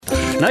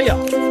Nou ja.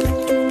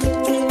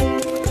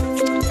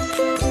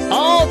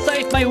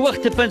 Altyd my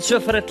hoogtepunt so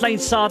vir 'n klein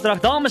Saterdag.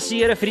 Dames en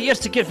here, vir die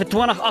eerste keer vir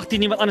 2018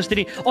 niemand anders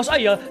nie. Ons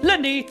eie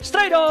Lindy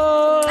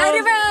Strydom. Hey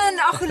Ruben,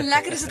 ag hoe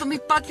lekker is dit om die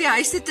pad weer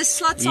huis toe te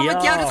slat saam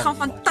met jou. Dit gaan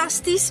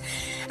fantasties.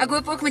 Ek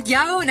hoop ook met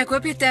jou en ek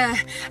hoop jy het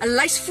 'n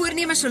lys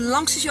voorneme so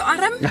lank soos jou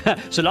arm.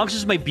 So lank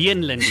soos my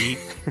been, Lindy.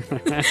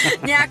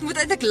 Nee, ek moet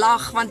eintlik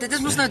lag want dit is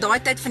mos nou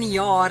daai tyd van die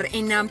jaar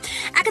en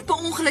ek het per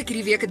ongeluk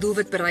hierdie week 'n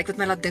doelwit bereik wat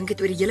my laat dink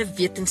het oor die hele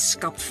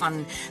wetenskap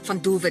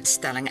van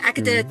doelwitstelling. Ek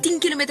het 'n 10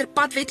 km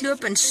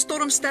padwedloop in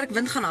stormsterk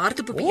wind gaan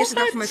hardloop op die eerste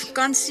dag van my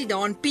vakansie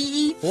daar in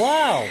PE.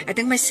 Wow. Ek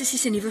dink my sussie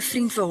se nuwe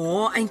vriend vir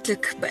haar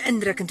eintlik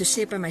beïndruk en toe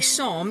sê by my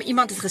saam,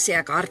 iemand het gesê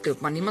ek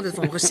hardloop, maar niemand het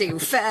vir hom gesê hoe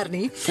ver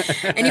nie.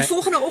 En die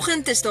volgende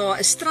oggend is daar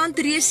 'n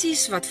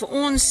strandresies wat vir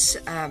ons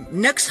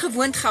niks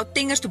gewoond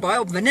Gautengers toe baie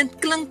opwindend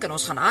klink en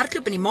ons gaan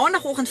hardloop in die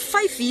maandagooggend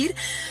 5uur.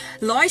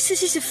 Laai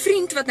sussie se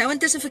vriend wat nou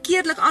intussen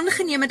verkeerdelik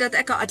aangeneem het dat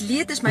ek 'n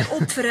atleet is my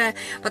op vir 'n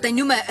wat hy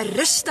noem 'n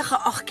rustige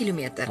 8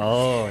 km.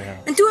 Oh ja.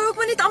 En toe hou ek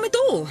my net aan met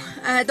hol.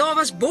 Daar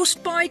was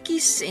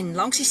bospaadjies en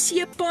langs die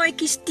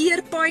seepaadjies,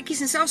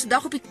 teerpaadjies en selfs 'n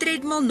dag op die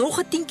treadmill, nog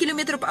 'n 10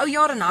 km op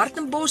Oujaar in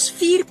Hartenbos,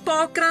 4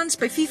 parkrans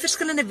by 4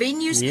 verskillende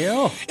venues.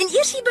 Ja. En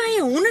eers hier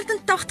by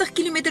 180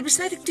 km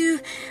besluit ek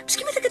toe,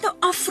 miskien moet ek dit nou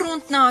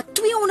afrond na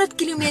 200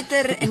 km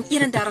in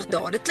 31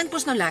 dae. Dit klink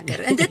mos nou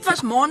lekker. En dit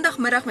was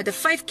maandagmiddag met 'n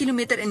 5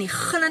 km in die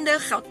gillende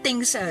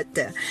Gautengse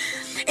hitte.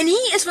 En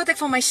hier is wat ek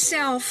van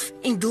myself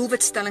en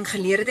doelwitstelling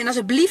geleer het. En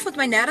asseblief moet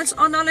my nêrens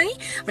aanhaal nie,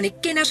 want die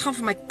kenners gaan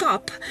vir my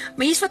kap.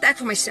 Maar hier's wat ek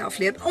van myself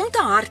leer: om te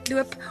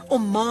hardloop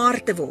om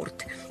maar te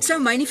word. Sou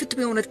my nie vir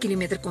 200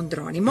 km kon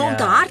dra nie, maar om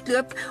te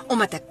hardloop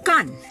omdat ek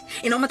kan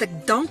en omdat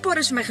ek dankbaar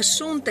is vir my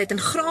gesondheid en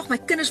graag my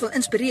kinders wil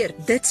inspireer,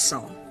 dit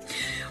sal.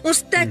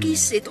 Ons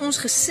tekkies het ons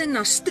gesin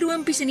na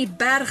stroompies in die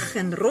berg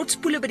en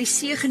rotspoele by die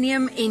see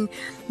geneem en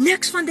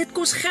niks van dit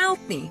kos geld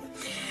nie.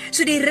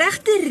 So die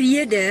regte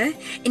rede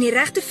en die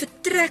regte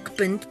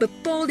vertrekpunt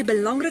bepaal die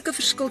belangrike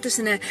verskil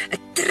tussen 'n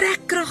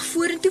trekkrag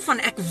vorentoe van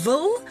ek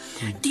wil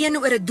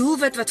teenoor 'n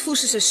doelwit wat voel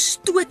soos 'n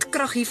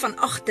stootkrag hier van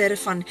agter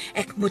van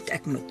ek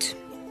moet.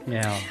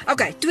 Ja.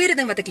 Okay, tweede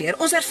ding wat ek leer.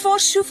 Ons ervaar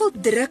soveel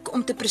druk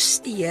om te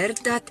presteer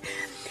dat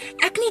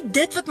ek nie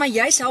dit wat my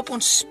juis help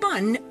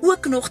ontspan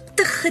ook nog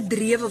te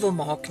gedrewe wil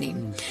maak nie.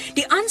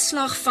 Die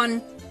aanslag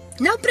van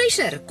nou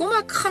pressure, kom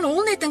ek gaan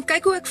hol net en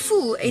kyk hoe ek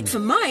voel, het vir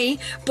my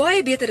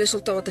baie beter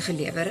resultate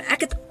gelewer.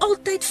 Ek het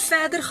altyd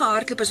verder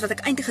gehardloop as wat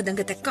ek eintlik gedink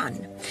het ek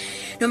kan.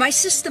 Nou my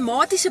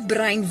sistematiese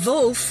brein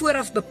wil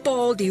vooraf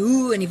bepaal die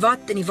hoe en die wat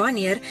en die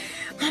wanneer,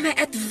 maar my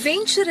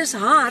adventurous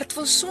hart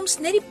wil soms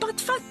net die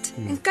pad vat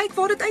en kyk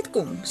waar dit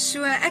uitkom.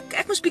 So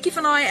ek moes bietjie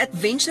van daai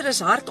adventurous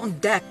hart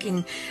ontdek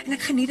en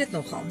ek geniet dit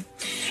nogal.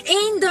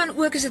 En dan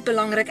ook is dit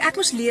belangrik, ek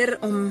moes leer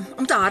om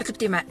te hardloop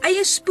teen my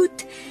eie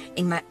spoed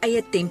en my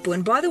eie tempo.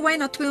 En by the way,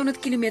 na 200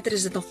 km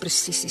is dit nog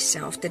presies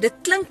dieselfde. Dit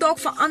klink dalk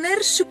vir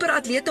ander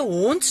superatlete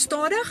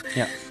hondstadig,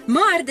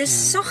 maar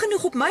dis sag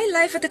genoeg op my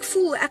lyf dat ek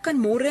voel ek kan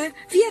môre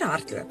weer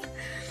hardloop.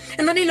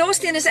 En dan die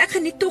laaste een is ek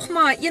geniet tog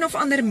maar een of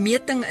ander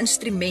meting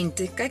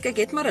instrument. Kyk, ek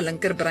het maar 'n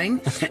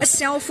linkerbrein, 'n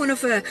selfoon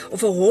of 'n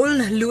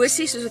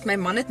horlosie soos wat my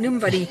man dit noem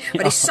wat die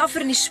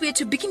saffer en die sweet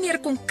so bietjie meer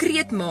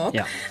konkreet maak.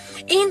 Ja.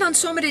 En dan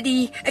sommer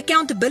die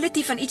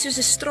accountability van iets soos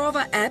 'n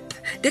Strava app,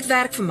 dit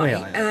werk vir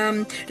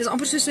my. Dis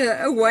amper soos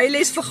 'n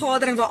wireless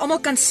vergadering waar almal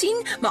kan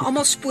sien, maar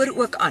almal spoor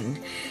ook aan.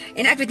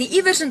 En ek weet nie,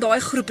 iewers in daai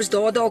groep is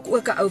daar dalk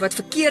ook 'n ou wat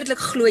verkeerdelik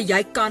glo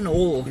jy kan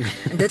hol.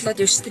 En dit laat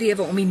jou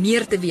strewe om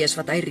meer te wees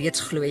wat hy reeds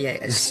glo jy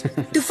is.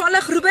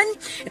 Toevallig, Ruben,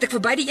 het ek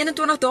verby die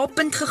 21 dae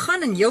punt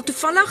gegaan en heel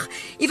toevallig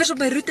iewers op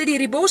my roete deur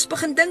die bos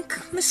begin dink,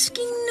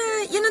 miskien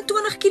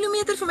 21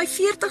 km van my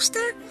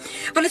 40ste,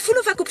 want dit voel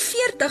of ek op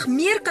 40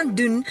 meer kan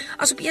doen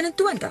as op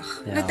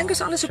 21. En ek dink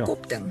is alles 'n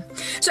kopding.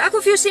 So ek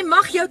wil vir jou sê,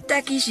 mag jou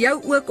tekkies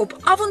jou ook op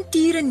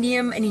avonture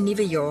neem in die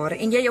nuwe jaar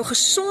en jy jou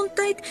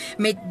gesondheid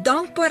met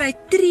dankbaarheid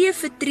tree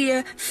vir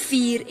tree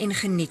vier en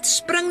geniet.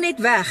 Spring net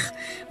weg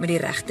met die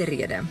regte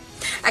rede.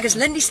 Ek is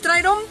Lindy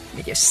Strydom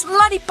met jou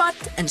sladdiepad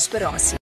inspirasie.